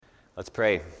Let's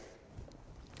pray.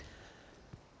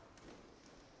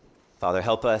 Father,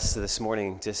 help us this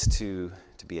morning just to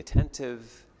be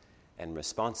attentive and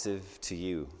responsive to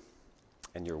you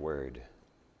and your word.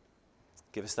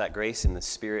 Give us that grace in the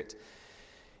Spirit,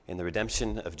 in the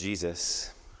redemption of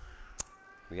Jesus.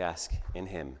 We ask in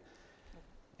him.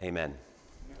 Amen.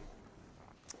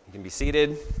 You can be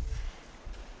seated.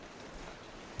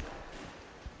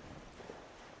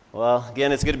 Well,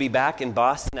 again, it's good to be back in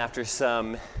Boston after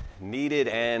some needed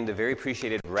and very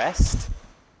appreciated rest,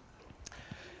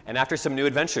 and after some new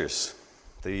adventures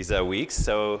these weeks.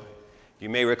 So you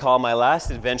may recall my last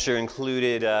adventure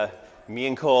included me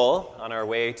and Cole on our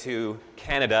way to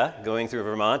Canada, going through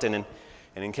Vermont and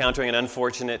encountering an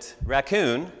unfortunate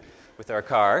raccoon with our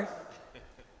car.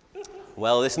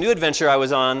 Well, this new adventure I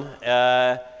was on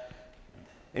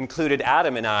included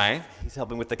Adam and I. He's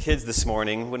helping with the kids this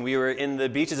morning when we were in the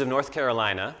beaches of North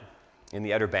Carolina, in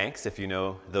the Outer Banks, if you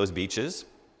know those beaches.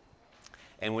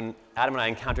 And when Adam and I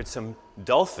encountered some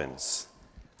dolphins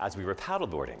as we were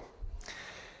paddleboarding.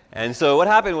 And so what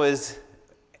happened was,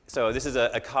 this is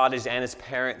a cottage Anna's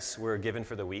parents were given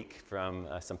for the week from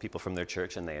some people from their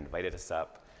church, and they invited us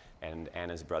up, and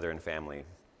Anna's brother and family.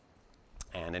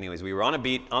 And anyways, we were on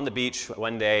the beach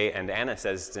one day, and Anna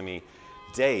says to me,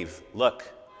 "Dave, look,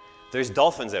 there's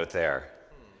dolphins out there.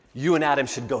 You and Adam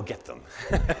should go get them."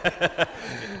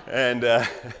 And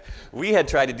we had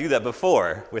tried to do that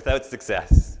before without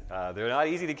success. They're not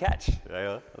easy to catch.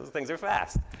 Those things are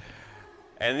fast.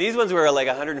 And these ones were like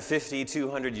 150,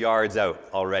 200 yards out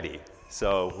already.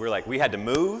 So we had to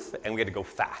move and we had to go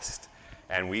fast.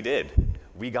 And we did.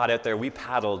 We got out there, we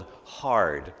paddled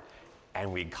hard,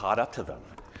 and we caught up to them.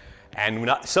 And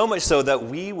not so much so that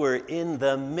we were in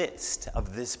the midst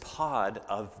of this pod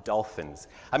of dolphins.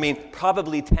 I mean,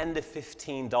 probably 10 to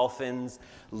 15 dolphins,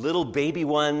 little baby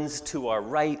ones to our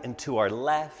right and to our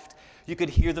left. You could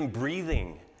hear them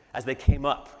breathing as they came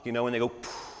up, when they go,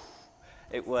 poof.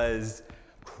 It was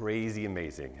crazy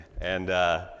amazing. And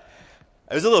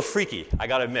it was a little freaky, I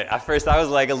gotta admit. At first, I was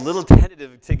like a little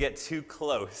tentative to get too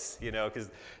close, because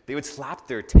they would slap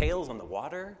their tails on the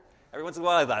water. Every once in a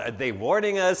while, I thought, are they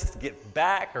warning us to get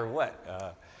back or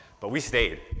what? But we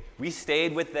stayed. We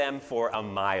stayed with them for a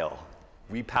mile.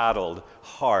 We paddled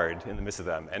hard in the midst of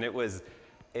them, and it was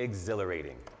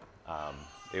exhilarating.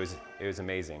 It was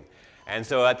amazing. And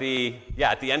so at the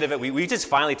end of it, we just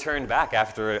finally turned back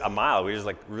after a mile. We were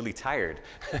just really tired.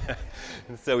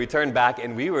 And so we turned back,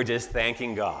 and we were just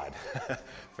thanking God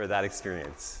for that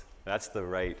experience. That's the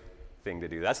right thing to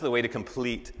do. That's the way to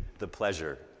complete the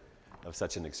pleasure of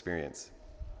such an experience.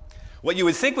 What you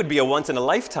would think would be a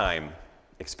once-in-a-lifetime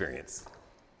experience.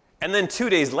 And then 2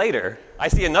 days later, I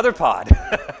see another pod,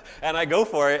 and I go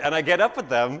for it, and I get up with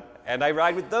them, and I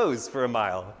ride with those for a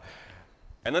mile.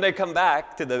 And then I come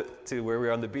back to where we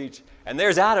were on the beach, and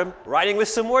there's Adam riding with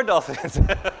some more dolphins.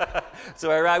 So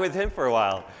I ride with him for a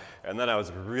while, and then I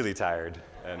was really tired.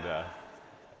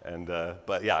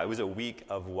 But it was a week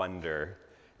of wonder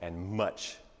and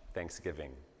much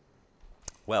thanksgiving.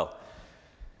 Well,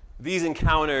 these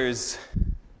encounters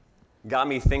got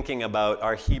me thinking about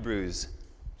our Hebrews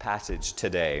passage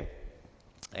today.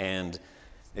 And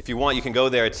if you want, you can go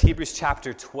there. It's Hebrews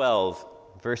chapter 12,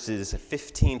 verses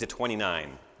 15 to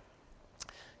 29.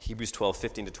 Hebrews 12,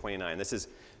 15 to 29. This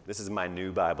is my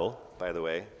new Bible, by the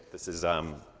way. This is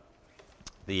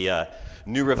the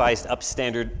New Revised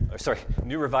Standard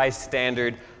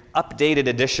updated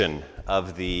edition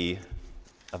of the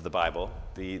Bible,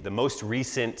 the most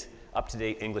recent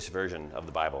up-to-date English version of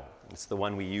the Bible. It's the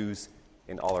one we use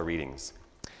in all our readings,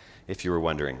 if you were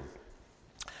wondering.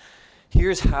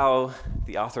 Here's how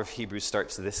the author of Hebrews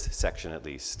starts this section, at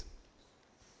least.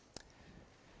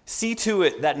 "See to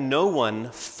it that no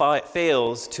one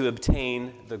fails to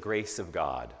obtain the grace of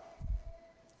God."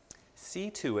 See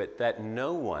to it that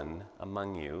no one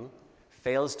among you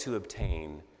fails to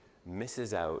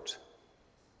misses out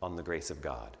on the grace of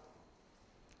God.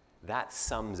 That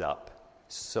sums up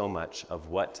so much of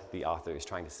what the author is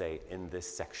trying to say in this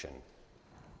section.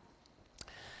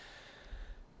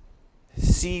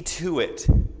 See to it.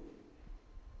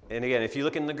 And again, if you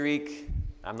look in the Greek,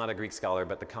 I'm not a Greek scholar,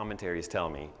 but the commentaries tell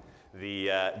me,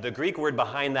 the Greek word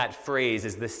behind that phrase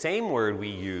is the same word we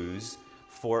use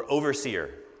for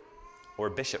overseer or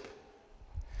bishop.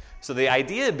 So the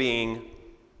idea being,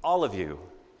 all of you,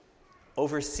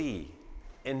 oversee,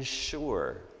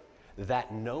 ensure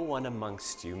that no one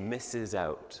amongst you misses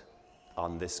out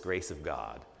on this grace of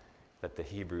God that the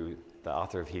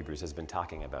author of Hebrews has been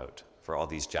talking about for all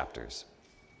these chapters.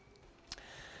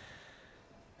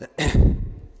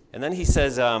 And then he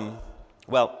says,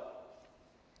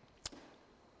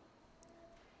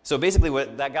 so So basically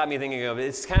what that got me thinking of,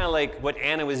 it's kind of like what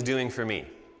Anna was doing for me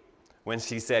when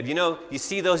she said, you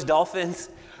see those dolphins?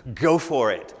 Go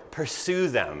for it. Pursue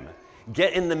them.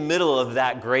 Get in the middle of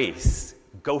that grace.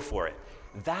 Go for it.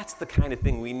 That's the kind of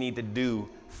thing we need to do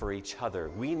for each other.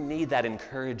 We need that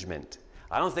encouragement.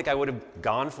 I don't think I would have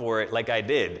gone for it like I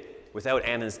did without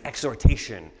Anna's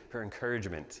exhortation, her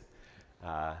encouragement.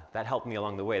 That helped me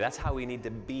along the way. That's how we need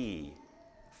to be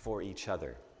for each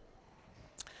other.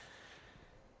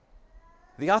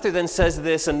 The author then says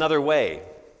this another way.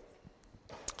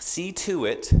 See to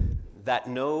it that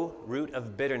no root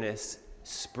of bitterness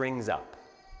springs up.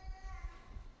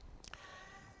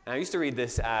 And I used to read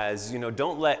this as,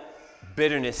 don't let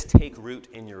bitterness take root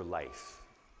in your life.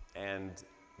 And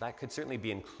that could certainly be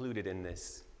included in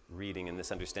this reading and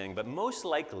this understanding. But most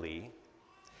likely,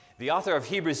 the author of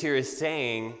Hebrews here is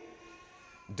saying,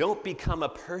 don't become a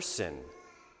person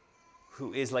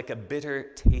who is like a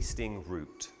bitter-tasting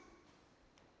root.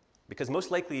 Because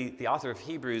most likely, the author of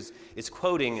Hebrews is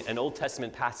quoting an Old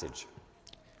Testament passage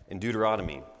in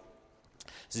Deuteronomy.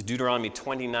 This is Deuteronomy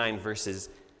 29, verses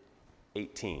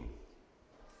 18,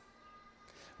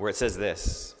 where it says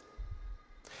this: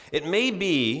 It may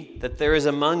be that there is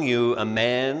among you a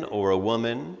man or a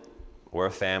woman or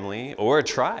a family or a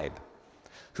tribe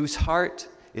whose heart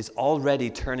is already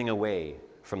turning away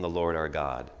from the Lord our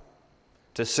God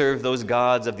to serve those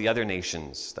gods of the other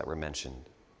nations that were mentioned.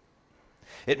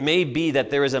 It may be that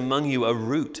there is among you a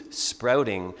root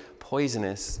sprouting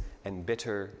poisonous and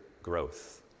bitter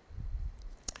growth.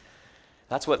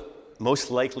 That's what most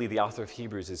likely the author of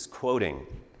Hebrews is quoting.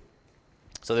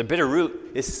 So the bitter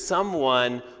root is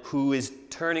someone who is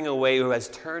turning away, who has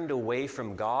turned away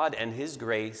from God and his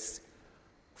grace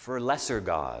for lesser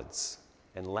gods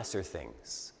and lesser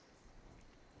things.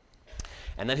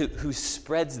 And then who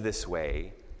spreads this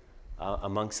way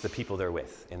amongst the people they're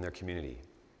with in their community.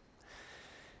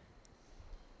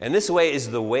 And this way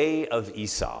is the way of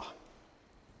Esau.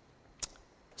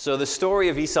 So the story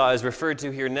of Esau is referred to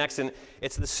here next, and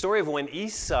it's the story of when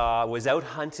Esau was out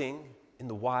hunting in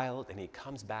the wild, and he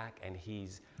comes back and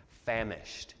he's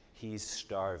famished. He's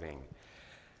starving.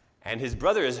 And his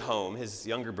brother is home, his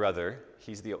younger brother.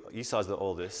 Esau's the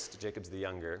oldest, Jacob's the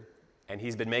younger, and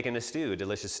he's been making a stew, a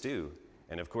delicious stew.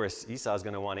 And of course, Esau's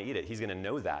going to want to eat it. He's going to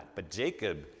know that. But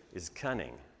Jacob is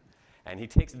cunning. And he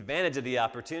takes advantage of the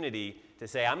opportunity to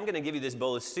say, I'm going to give you this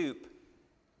bowl of soup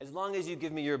as long as you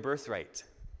give me your birthright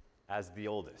as the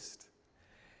oldest.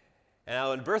 And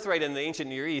now, in birthright in the ancient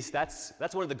Near East, that's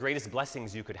one of the greatest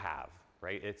blessings you could have,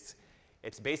 right?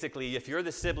 It's basically, if you're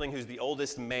the sibling who's the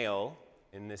oldest male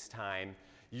in this time,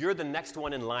 you're the next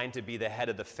one in line to be the head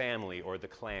of the family or the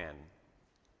clan.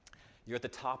 You're at the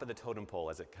top of the totem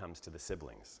pole as it comes to the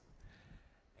siblings.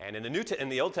 And in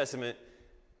the Old Testament,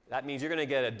 that means you're going to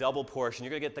get a double portion. You're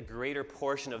going to get the greater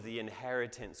portion of the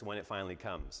inheritance when it finally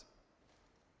comes.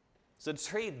 So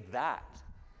trade that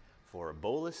for a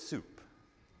bowl of soup.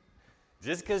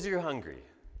 Just because you're hungry,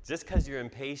 just because you're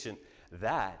impatient,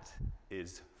 that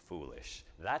is foolish.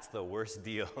 That's the worst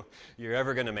deal you're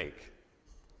ever going to make.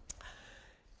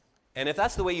 And if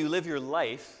that's the way you live your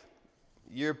life,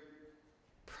 you're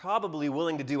probably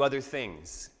willing to do other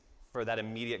things for that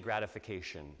immediate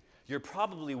gratification. You're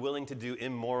probably willing to do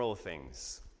immoral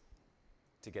things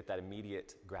to get that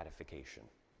immediate gratification.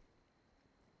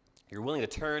 You're willing to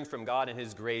turn from God and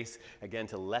his grace, again,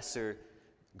 to lesser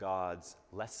gods,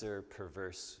 lesser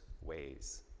perverse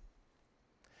ways.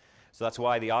 So that's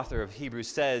why the author of Hebrews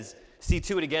says, see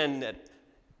to it again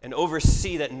and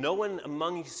oversee that no one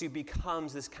among you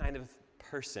becomes this kind of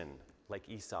person like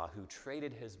Esau who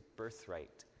traded his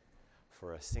birthright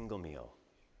for a single meal.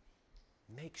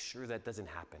 Make sure that doesn't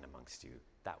happen amongst you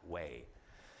that way.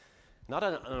 Not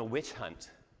on a witch hunt,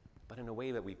 but in a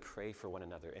way that we pray for one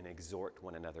another and exhort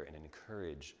one another and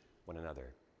encourage one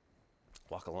another.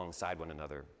 Walk alongside one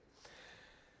another.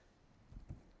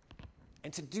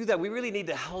 And to do that, we really need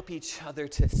to help each other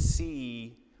to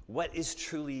see what is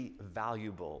truly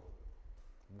valuable,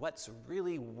 what's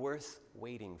really worth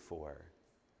waiting for,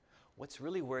 what's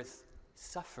really worth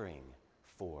suffering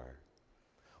for,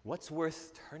 what's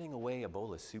worth turning away a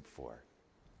bowl of soup for.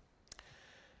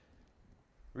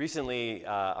 Recently,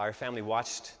 our family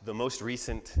watched the most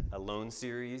recent Alone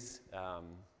series.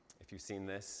 If you've seen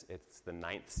this, it's the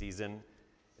 9th season.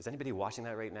 Is anybody watching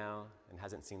that right now and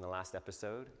hasn't seen the last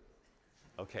episode?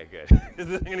 Okay, good. I'm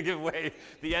going to give away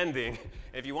the ending.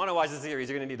 If you want to watch the series,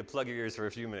 you're going to need to plug your ears for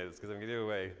a few minutes because I'm going to give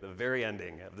away the very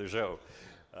ending of the show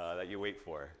that you wait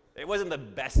for. It wasn't the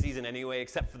best season anyway,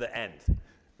 except for the end.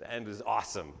 The end was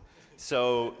awesome.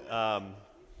 So,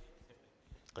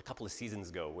 a couple of seasons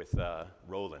ago with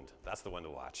Roland. That's the one to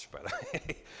watch, by the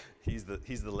way. He's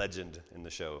the legend in the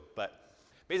show. But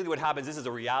basically what happens, this is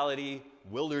a reality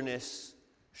wilderness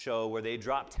show where they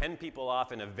drop 10 people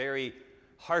off in a very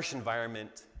harsh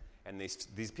environment, and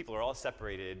these people are all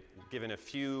separated, given a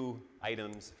few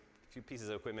items, a few pieces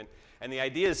of equipment, and the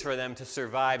idea is for them to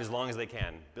survive as long as they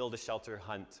can, build a shelter,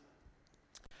 hunt,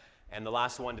 and the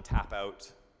last one to tap out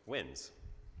wins.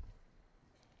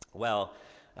 Well,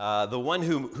 the one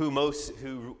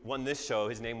who won this show,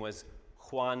 his name was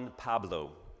Juan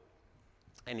Pablo.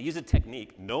 And he used a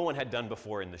technique no one had done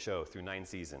before in the show through 9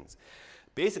 seasons.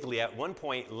 Basically, at one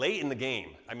point late in the game,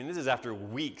 I mean, this is after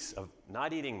weeks of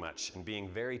not eating much and being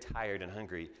very tired and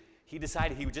hungry, he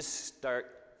decided he would just start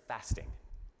fasting.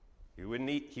 He wouldn't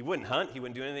eat, he wouldn't hunt, he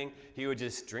wouldn't do anything. He would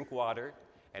just drink water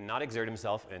and not exert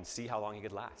himself and see how long he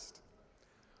could last.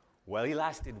 Well, he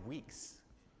lasted weeks.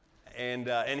 And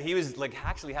he was like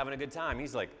actually having a good time.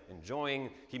 He's like enjoying,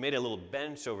 he made a little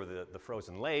bench over the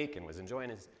frozen lake and was enjoying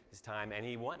his time, and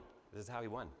he won. This is how he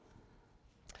won.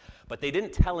 But they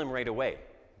didn't tell him right away.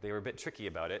 They were a bit tricky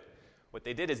about it. What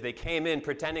they did is they came in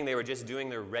pretending they were just doing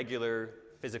their regular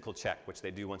physical check, which they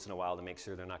do once in a while to make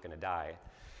sure they're not going to die.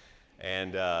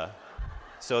 And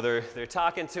so they're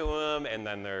talking to him, and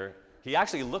then he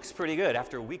actually looks pretty good.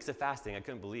 After weeks of fasting, I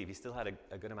couldn't believe he still had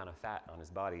a good amount of fat on his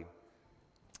body.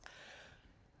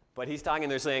 But he's talking,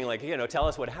 they're saying, like, tell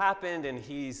us what happened, and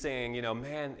he's saying,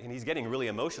 man, and he's getting really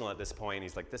emotional at this point.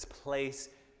 He's like, this place,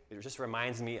 it just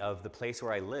reminds me of the place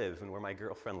where I live and where my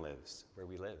girlfriend lives, where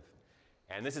we live.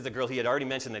 And this is a girl he had already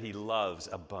mentioned that he loves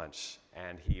a bunch,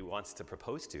 and he wants to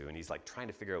propose to, and he's like trying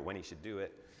to figure out when he should do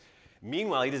it.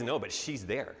 Meanwhile, he doesn't know, but she's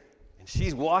there, and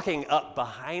she's walking up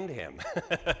behind him,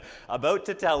 about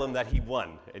to tell him that he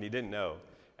won, and he didn't know.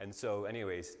 And so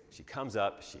anyways, she comes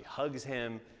up, she hugs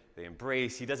him, they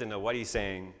embrace, he doesn't know what he's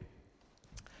saying.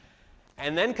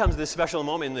 And then comes this special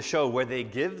moment in the show where they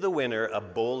give the winner a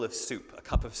bowl of soup, a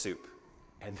cup of soup.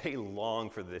 And they long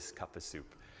for this cup of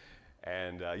soup.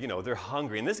 And, they're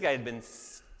hungry. And this guy had been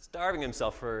starving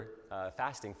himself for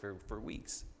fasting for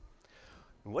weeks.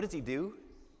 And what does he do?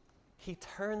 He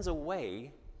turns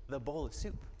away the bowl of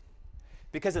soup.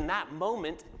 Because in that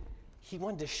moment, he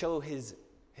wanted to show his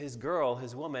girl,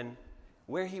 his woman,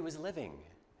 where he was living.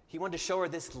 He wanted to show her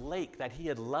this lake that he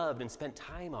had loved and spent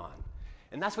time on.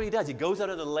 And that's what he does. He goes out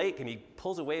of the lake and he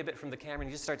pulls away a bit from the camera and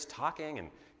he just starts talking and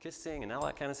kissing and all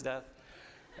that kind of stuff.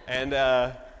 And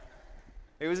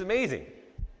it was amazing.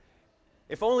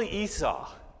 If only Esau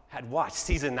had watched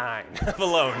season 9 of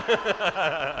Alone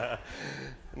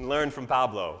and learned from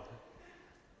Pablo.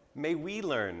 May we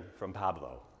learn from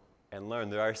Pablo and learn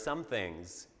there are some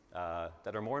things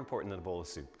that are more important than a bowl of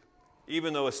soup.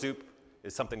 Even though a soup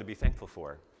is something to be thankful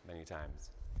for many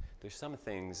times. There's some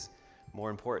things more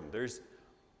important. There's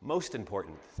most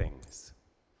important things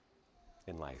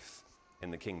in life, in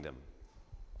the kingdom.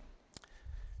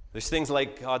 There's things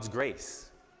like God's grace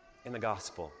in the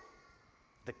gospel,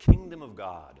 the kingdom of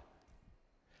God,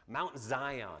 Mount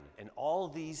Zion, and all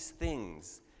these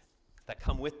things that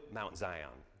come with Mount Zion.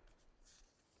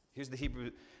 Here's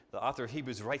the author of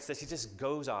Hebrews writes this. He just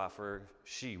goes off, or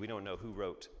she, we don't know who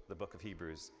wrote the book of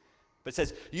Hebrews. But it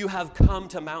says, you have come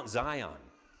to Mount Zion,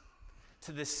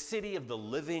 to the city of the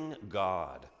living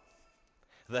God,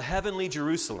 the heavenly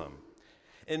Jerusalem,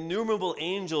 innumerable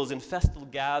angels in festal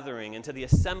gathering, and to the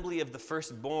assembly of the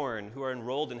firstborn who are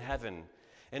enrolled in heaven,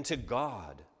 and to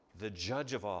God, the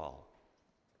judge of all,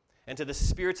 and to the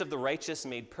spirits of the righteous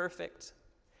made perfect,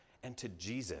 and to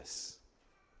Jesus,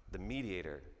 the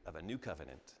mediator of a new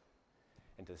covenant,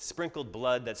 and to the sprinkled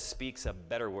blood that speaks a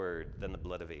better word than the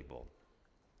blood of Abel.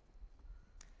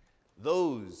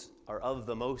 Those are of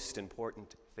the most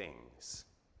important things.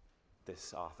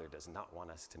 This author does not want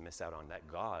us to miss out on that.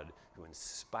 God, who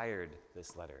inspired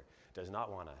this letter, does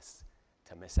not want us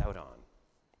to miss out on.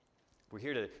 We're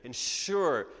here to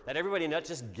ensure that everybody not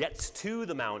just gets to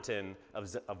the mountain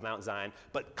of Mount Zion,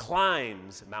 but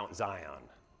climbs Mount Zion,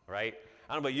 right?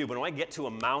 I don't know about you, but when I get to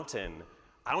a mountain,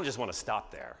 I don't just want to stop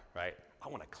there, right? I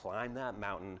want to climb that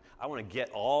mountain. I want to get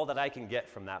all that I can get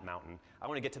from that mountain. I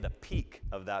want to get to the peak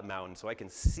of that mountain so I can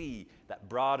see that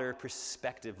broader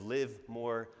perspective, live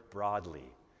more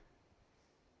broadly.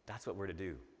 That's what we're to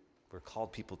do. We're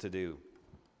called people to do.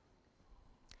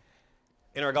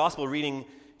 In our gospel reading,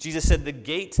 Jesus said the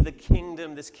gate to the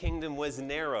kingdom, this kingdom was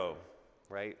narrow,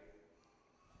 right?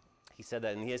 He said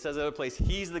that, and he says another place,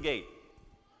 he's the gate.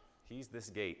 He's this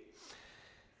gate.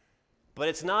 But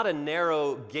it's not a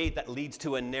narrow gate that leads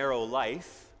to a narrow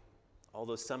life,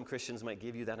 although some Christians might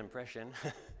give you that impression.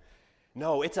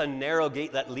 No, it's a narrow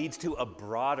gate that leads to a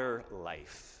broader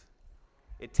life.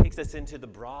 It takes us into the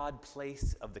broad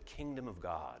place of the kingdom of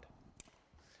God.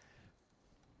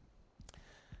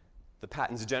 The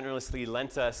Pattons generously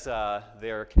lent us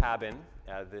their cabin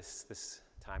this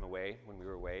time away, when we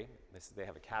were away. They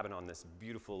have a cabin on this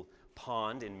beautiful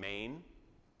pond in Maine.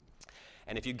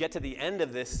 And if you get to the end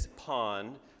of this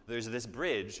pond, there's this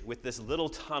bridge with this little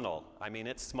tunnel. I mean,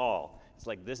 it's small. It's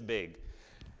like this big.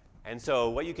 And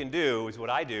so what you can do is what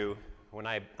I do when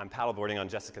I'm paddleboarding on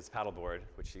Jessica's paddleboard,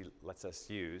 which she lets us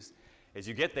use, is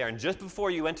you get there, and just before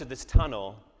you enter this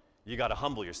tunnel, you got to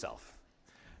humble yourself.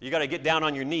 You got to get down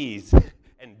on your knees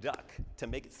and duck to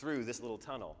make it through this little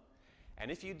tunnel.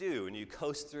 And if you do, and you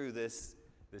coast through this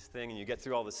thing, and you get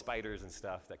through all the spiders and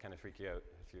stuff that kind of freak you out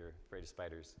if you're afraid of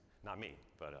spiders. Not me,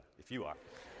 but if you are.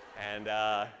 And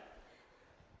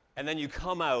then you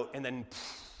come out, and then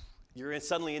you're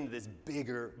suddenly into this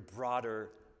bigger, broader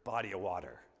body of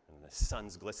water. And the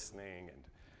sun's glistening, and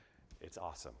it's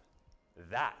awesome.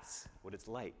 That's what it's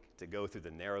like to go through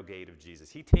the narrow gate of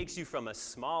Jesus. He takes you from a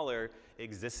smaller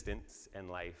existence and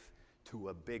life to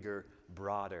a bigger,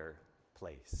 broader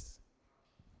place,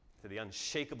 to the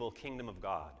unshakable kingdom of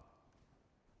God,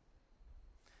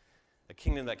 a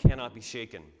kingdom that cannot be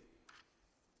shaken.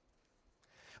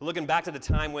 Looking back to the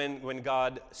time when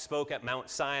God spoke at Mount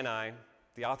Sinai,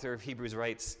 the author of Hebrews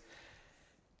writes,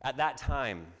 at that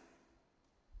time,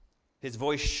 his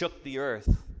voice shook the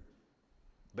earth,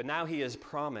 but now he has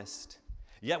promised,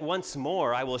 yet once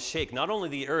more I will shake not only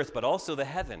the earth, but also the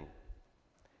heaven.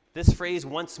 This phrase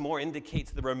once more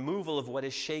indicates the removal of what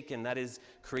is shaken, that is,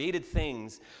 created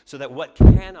things, so that what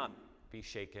cannot be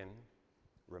shaken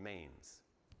remains.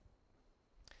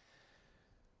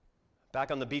 Back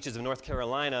on the beaches of North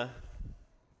Carolina,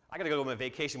 I got to go on my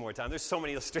vacation more time. There's so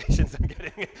many illustrations I'm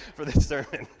getting for this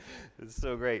sermon. It's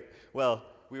so great. Well,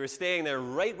 we were staying there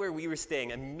right where we were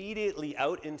staying, immediately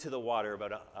out into the water,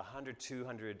 about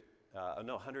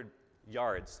 100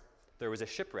 yards. There was a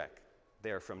shipwreck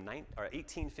there from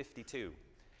 1852.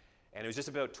 And it was just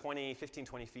about 20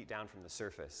 feet down from the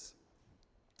surface.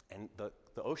 And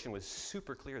the ocean was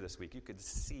super clear this week. You could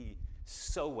see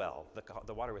so well.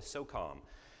 The water was so calm.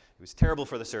 It was terrible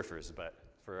for the surfers, but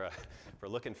for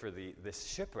looking for this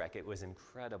shipwreck, it was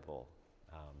incredible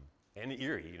and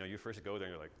eerie. You know, you first go there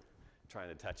and you're like trying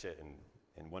to touch it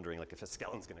and wondering like if a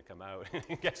skeleton's going to come out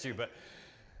and get you.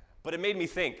 But it made me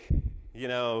think, you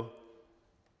know,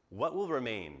 what will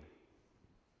remain?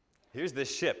 Here's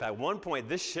this ship. At one point,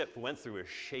 this ship went through a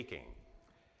shaking,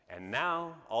 and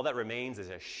now all that remains is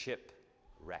a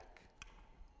shipwreck.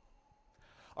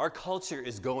 Our culture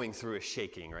is going through a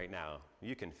shaking right now.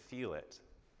 You can feel it.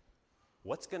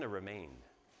 What's going to remain?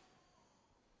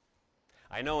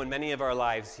 I know in many of our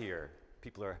lives here,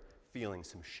 people are feeling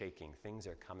some shaking. Things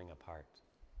are coming apart.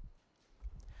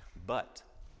 But,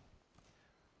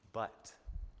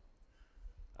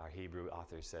 our Hebrew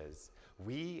author says,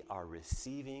 we are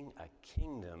receiving a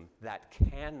kingdom that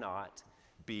cannot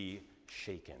be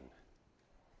shaken.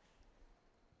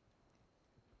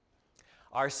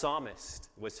 Our psalmist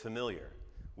was familiar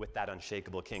with that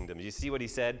unshakable kingdom. You see what he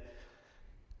said?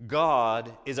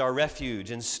 God is our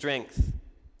refuge and strength,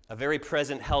 a very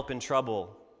present help in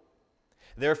trouble.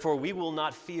 Therefore we will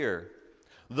not fear,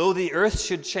 though the earth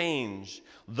should change,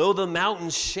 though the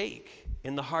mountains shake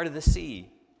in the heart of the sea,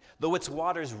 though its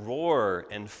waters roar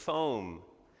and foam,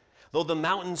 though the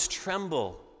mountains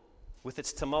tremble with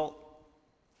its tumult.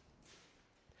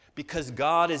 Because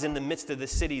God is in the midst of the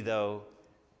city, though,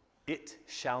 it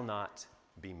shall not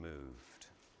be moved.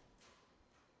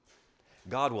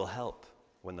 God will help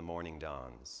when the morning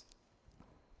dawns.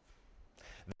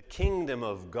 The kingdom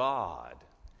of God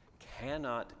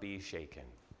cannot be shaken.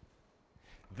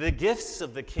 The gifts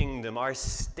of the kingdom are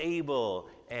stable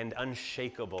and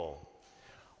unshakable.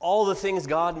 All the things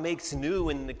God makes new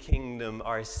in the kingdom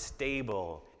are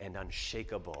stable and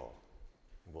unshakable.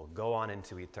 Will go on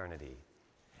into eternity.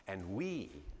 And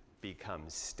we become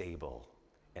stable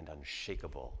and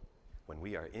unshakable when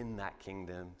we are in that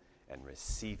kingdom and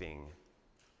receiving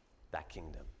that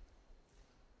kingdom.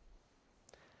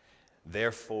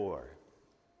 Therefore,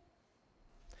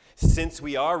 since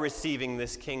we are receiving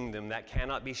this kingdom that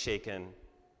cannot be shaken,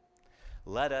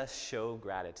 let us show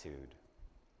gratitude,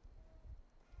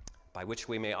 by which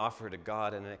we may offer to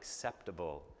God an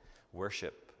acceptable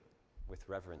worship with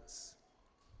reverence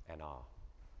and awe.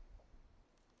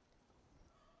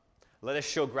 Let us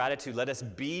show gratitude. Let us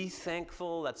be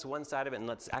thankful. That's one side of it. And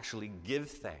let's actually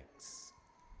give thanks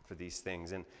for these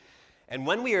things. And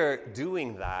when we are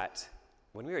doing that,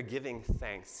 when we are giving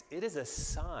thanks, it is a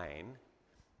sign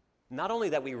not only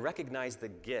that we recognize the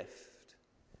gift,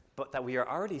 but that we are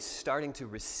already starting to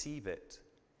receive it,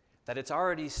 that it's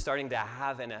already starting to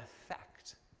have an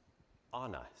effect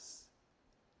on us.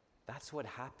 That's what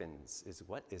happens, is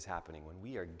what is happening when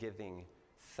we are giving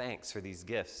thanks for these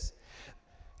gifts.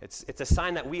 It's a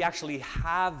sign that we actually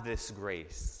have this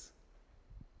grace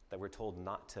that we're told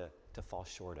not to fall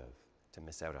short of, to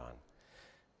miss out on.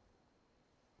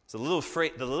 So the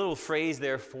little phrase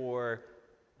there for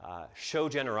show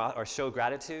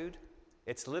gratitude,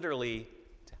 it's literally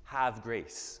to have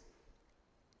grace,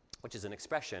 which is an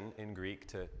expression in Greek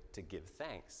to give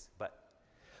thanks.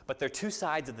 But they're two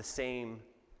sides of the same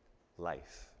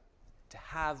life. To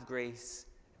have grace,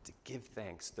 to give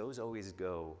thanks, those always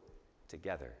go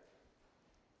together.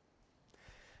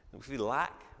 If we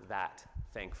lack that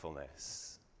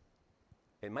thankfulness,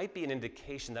 it might be an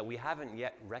indication that we haven't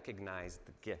yet recognized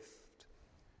the gift,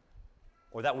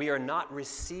 or that we are not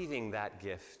receiving that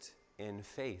gift in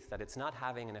faith, that it's not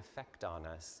having an effect on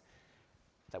us,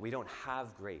 that we don't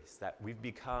have grace, that we've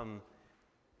become,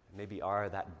 maybe are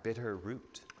that bitter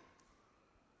root.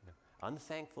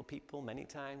 Unthankful people many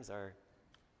times are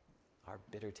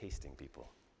bitter-tasting people.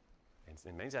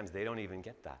 And many times they don't even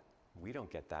get that. We don't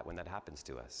get that when that happens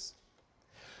to us.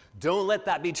 Don't let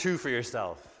that be true for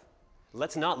yourself.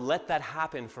 Let's not let that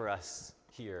happen for us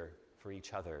here, for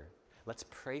each other. Let's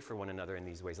pray for one another in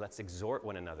these ways. Let's exhort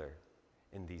one another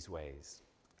in these ways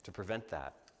to prevent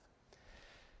that.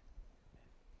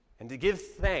 And to give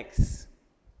thanks,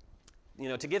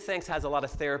 to give thanks has a lot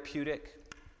of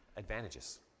therapeutic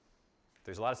advantages.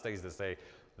 There's a lot of studies that say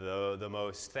the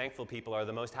most thankful people are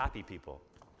the most happy people.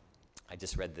 I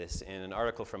just read this in an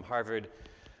article from Harvard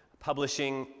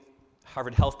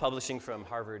Health Publishing from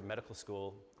Harvard Medical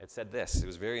School. It said this. It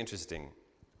was very interesting.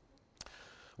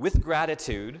 With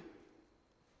gratitude,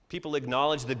 people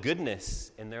acknowledge the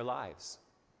goodness in their lives.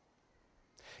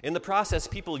 In the process,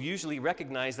 people usually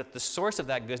recognize that the source of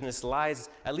that goodness lies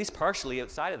at least partially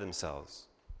outside of themselves.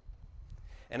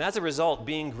 And as a result,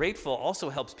 being grateful also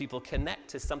helps people connect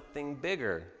to something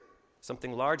bigger,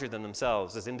 something larger than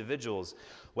themselves as individuals,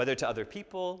 whether to other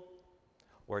people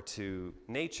or to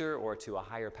nature or to a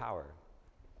higher power.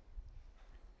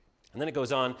 And then it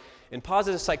goes on, in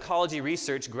positive psychology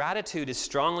research, gratitude is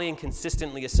strongly and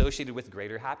consistently associated with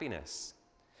greater happiness.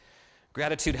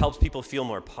 Gratitude helps people feel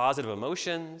more positive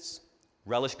emotions,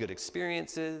 relish good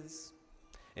experiences,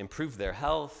 improve their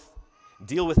health,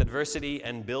 deal with adversity,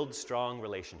 and build strong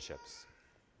relationships.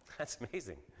 That's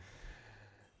amazing.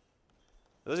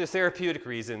 Those are therapeutic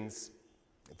reasons.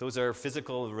 Those are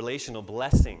physical, relational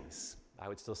blessings. I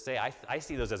would still say I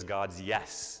see those as God's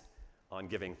yes on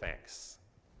giving thanks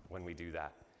when we do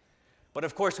that. But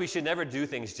of course, we should never do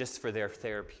things just for their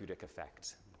therapeutic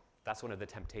effect. That's one of the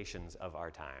temptations of our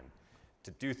time,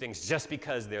 to do things just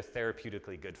because they're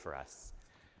therapeutically good for us.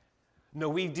 No,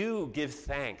 we do give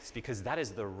thanks because that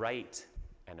is the right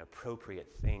and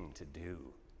appropriate thing to do.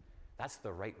 That's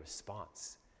the right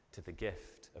response to the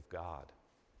gift of God.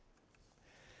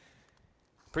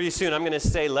 Pretty soon I'm going to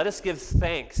say, let us give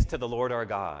thanks to the Lord our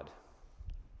God.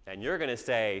 And you're going to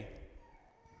say,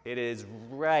 it is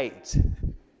right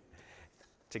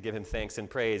to give him thanks and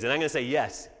praise. And I'm going to say,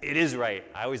 yes, it is right.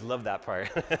 I always love that part.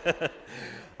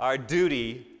 Our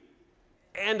duty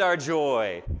and our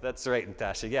joy. That's right,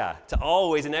 Natasha. Yeah, to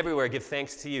always and everywhere give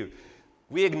thanks to you.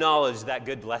 We acknowledge that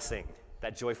good blessing,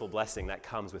 that joyful blessing that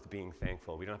comes with being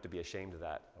thankful. We don't have to be ashamed of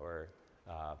that or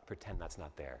pretend that's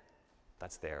not there.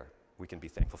 That's there. We can be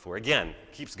thankful for. Again,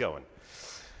 keeps going.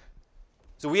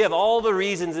 So we have all the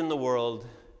reasons in the world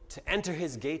to enter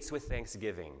his gates with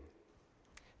thanksgiving,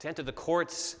 to enter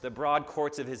the broad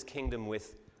courts of his kingdom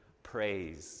with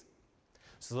praise.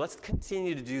 So let's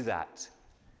continue to do that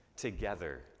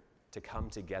together, to come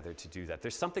together to do that.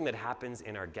 There's something that happens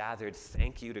in our gathered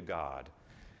thank you to God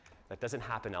that doesn't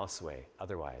happen elsewhere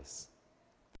otherwise.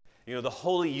 The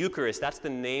Holy Eucharist, that's the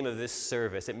name of this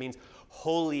service. It means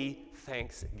holy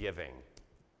thanksgiving.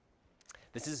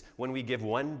 This is when we give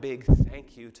one big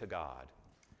thank you to God,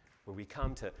 where we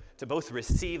come to both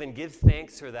receive and give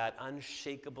thanks for that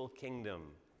unshakable kingdom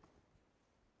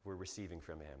we're receiving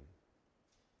from him.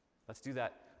 Let's do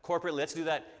that corporately. Let's do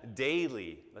that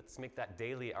daily. Let's make that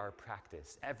daily our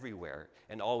practice, everywhere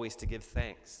and always, to give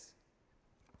thanks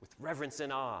with reverence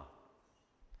and awe,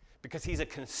 because he's a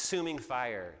consuming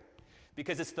fire,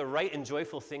 because it's the right and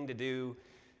joyful thing to do,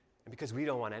 and because we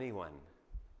don't want anyone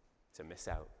to miss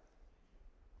out.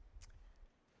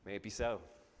 May it be so.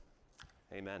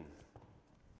 Amen.